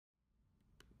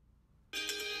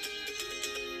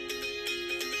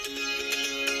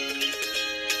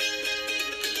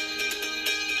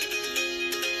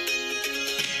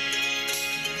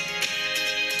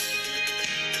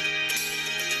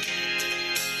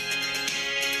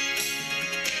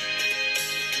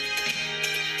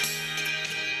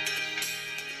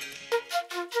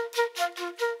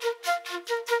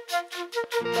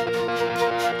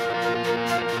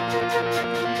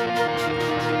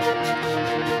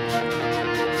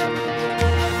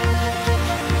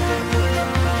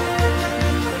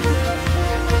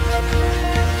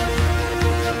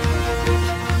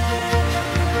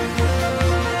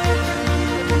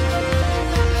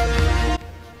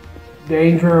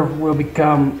Danger will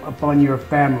become upon your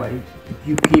family if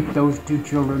you keep those two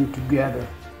children together.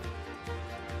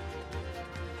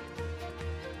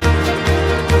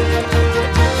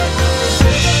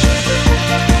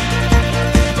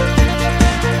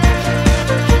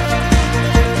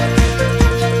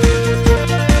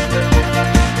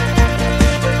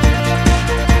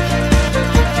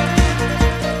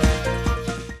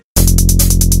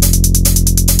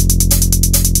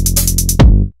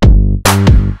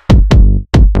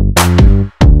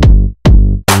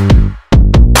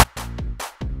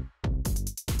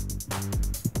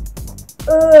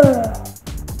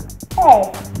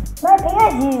 Hey, my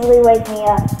parents usually wake me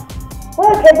up.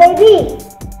 Where could they be?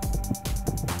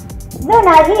 They're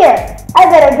not here. I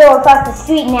better go across the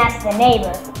street and ask the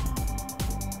neighbor.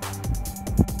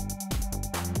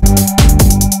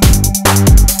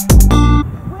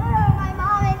 Where are my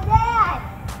mom and dad?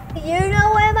 Do you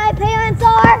know where my parents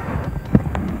are?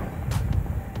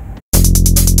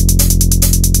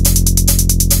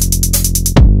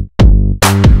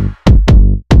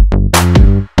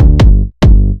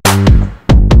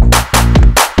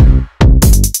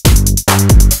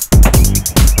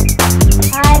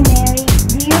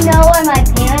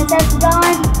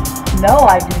 No,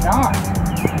 I do not.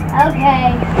 Okay.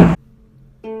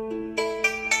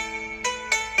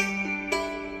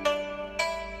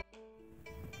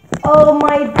 Oh,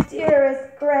 my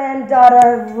dearest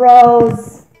granddaughter,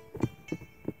 Rose.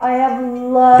 I have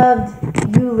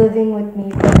loved you living with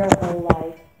me for your whole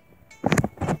life.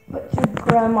 But your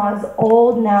grandma's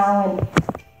old now, and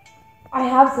I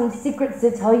have some secrets to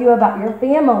tell you about your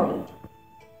family.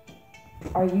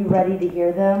 Are you ready to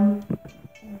hear them?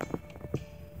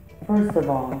 First of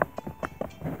all,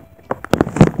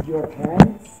 your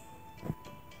parents,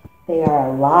 they are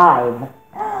alive.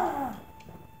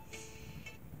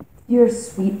 Your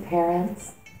sweet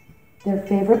parents, their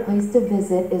favorite place to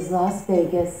visit is Las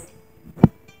Vegas.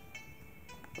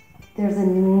 There's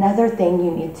another thing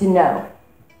you need to know.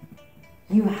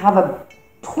 You have a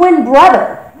twin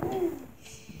brother.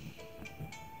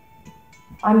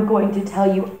 I'm going to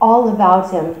tell you all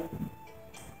about him.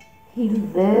 He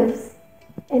lives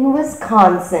in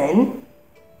Wisconsin,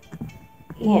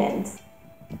 and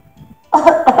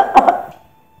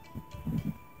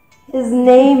his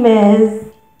name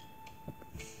is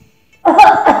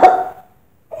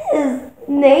his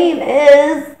name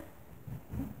is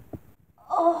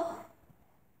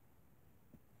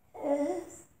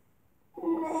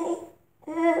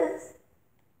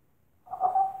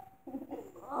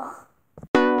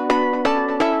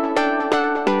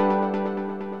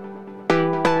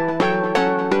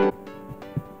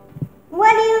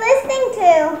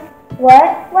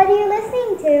What are you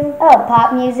listening to? Oh,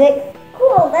 pop music.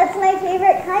 Cool, that's my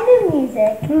favorite kind of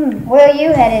music. Where are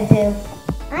you headed to?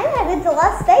 I'm headed to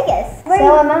Las Vegas.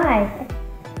 So am I.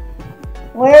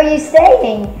 Where are you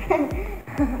staying?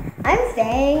 I'm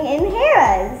staying in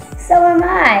Harrah's. So am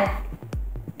I.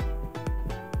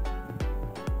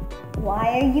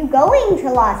 Why are you going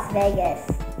to Las Vegas?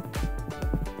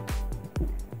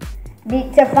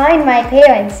 To find my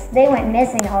parents. They went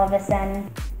missing all of a sudden.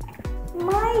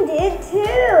 Mine did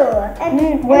too.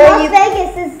 And Las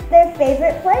Vegas is their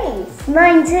favorite place.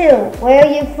 Mine too. Where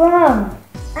are you from?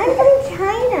 I'm from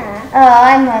China. Oh,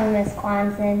 I'm from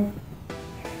Wisconsin.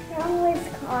 From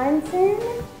Wisconsin?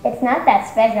 It's not that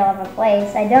special of a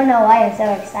place. I don't know why you're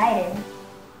so excited.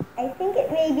 I think it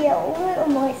may be a little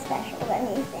more special than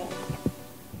you think.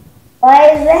 Why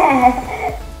is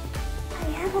that? I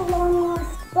have a long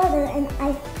lost brother and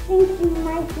I think you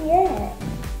might be it.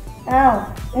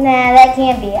 Oh, nah, that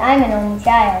can't be. I'm an only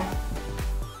child.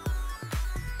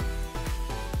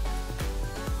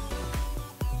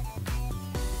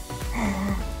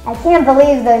 I can't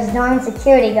believe those darn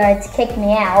security guards kicked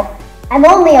me out. I'm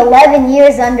only 11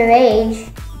 years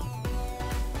underage.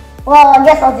 Well, I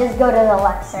guess I'll just go to the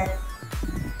Luxor.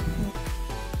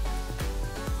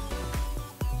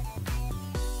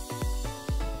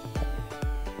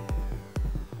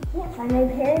 I can't find my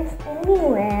parents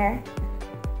anywhere.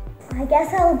 I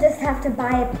guess I'll just have to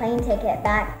buy a plane ticket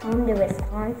back home to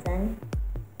Wisconsin.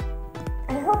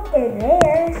 I hope they're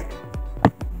there.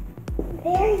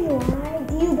 There you are.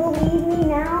 Do you believe me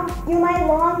now? You're my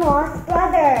long-lost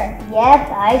brother.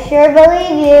 Yep, I sure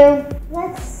believe you.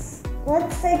 Let's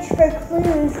search for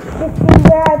clues to see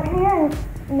where our parents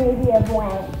maybe have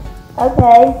went.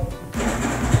 Okay.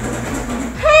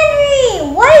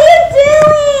 Henry, what are you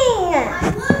doing?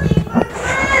 I'm looking for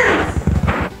clues.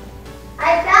 I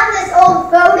found this old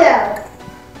photo.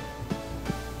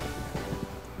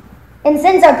 And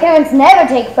since our parents never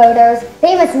take photos,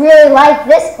 they must really like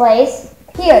this place.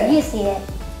 Here, you see it.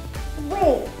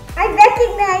 Wait, I bet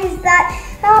is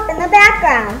that shop in the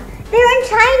background? They're in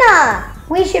China.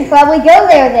 We should probably go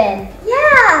there then.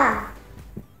 Yeah.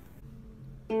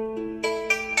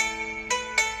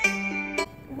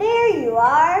 There you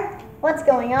are. What's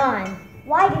going on?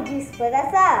 Why did you split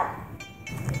us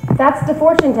up? That's the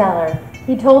fortune teller.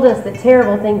 He told us that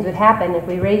terrible things would happen if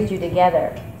we raised you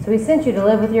together, so he sent you to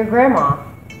live with your grandma.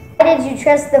 Why did you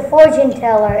trust the fortune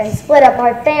teller and split up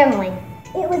our family?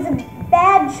 It was a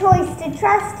bad choice to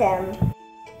trust him.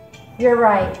 You're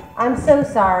right. I'm so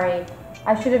sorry.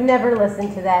 I should have never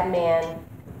listened to that man.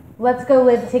 Let's go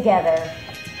live together.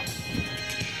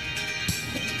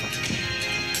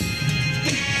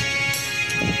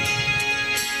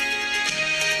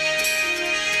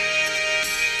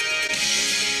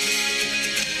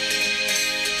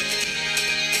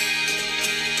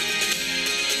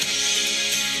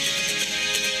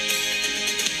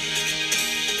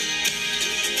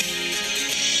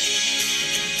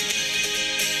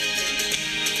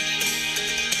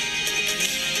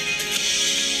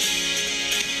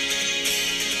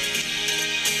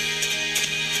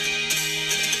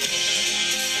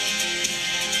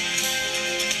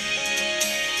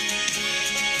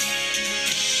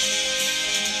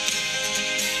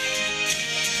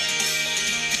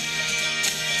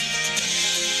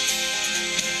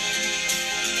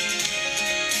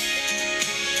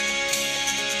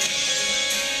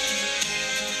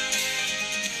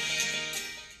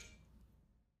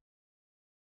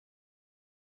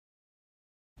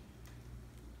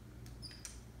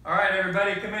 All right,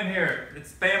 everybody, come in here.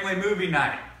 It's family movie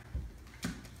night.